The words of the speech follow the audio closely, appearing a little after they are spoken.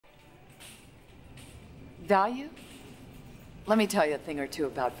Value? Let me tell you a thing or two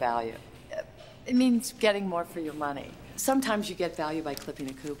about value. It means getting more for your money. Sometimes you get value by clipping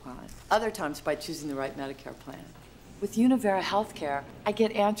a coupon. Other times by choosing the right Medicare plan. With Univera Healthcare, I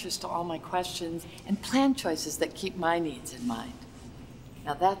get answers to all my questions and plan choices that keep my needs in mind.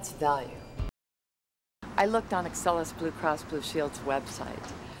 Now that's value. I looked on Excellus Blue Cross Blue Shield's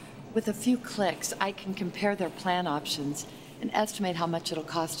website. With a few clicks, I can compare their plan options and estimate how much it'll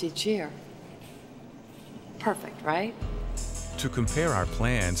cost each year. Perfect, right? To compare our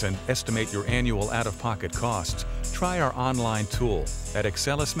plans and estimate your annual out-of-pocket costs, try our online tool at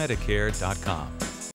excellusmedicare.com.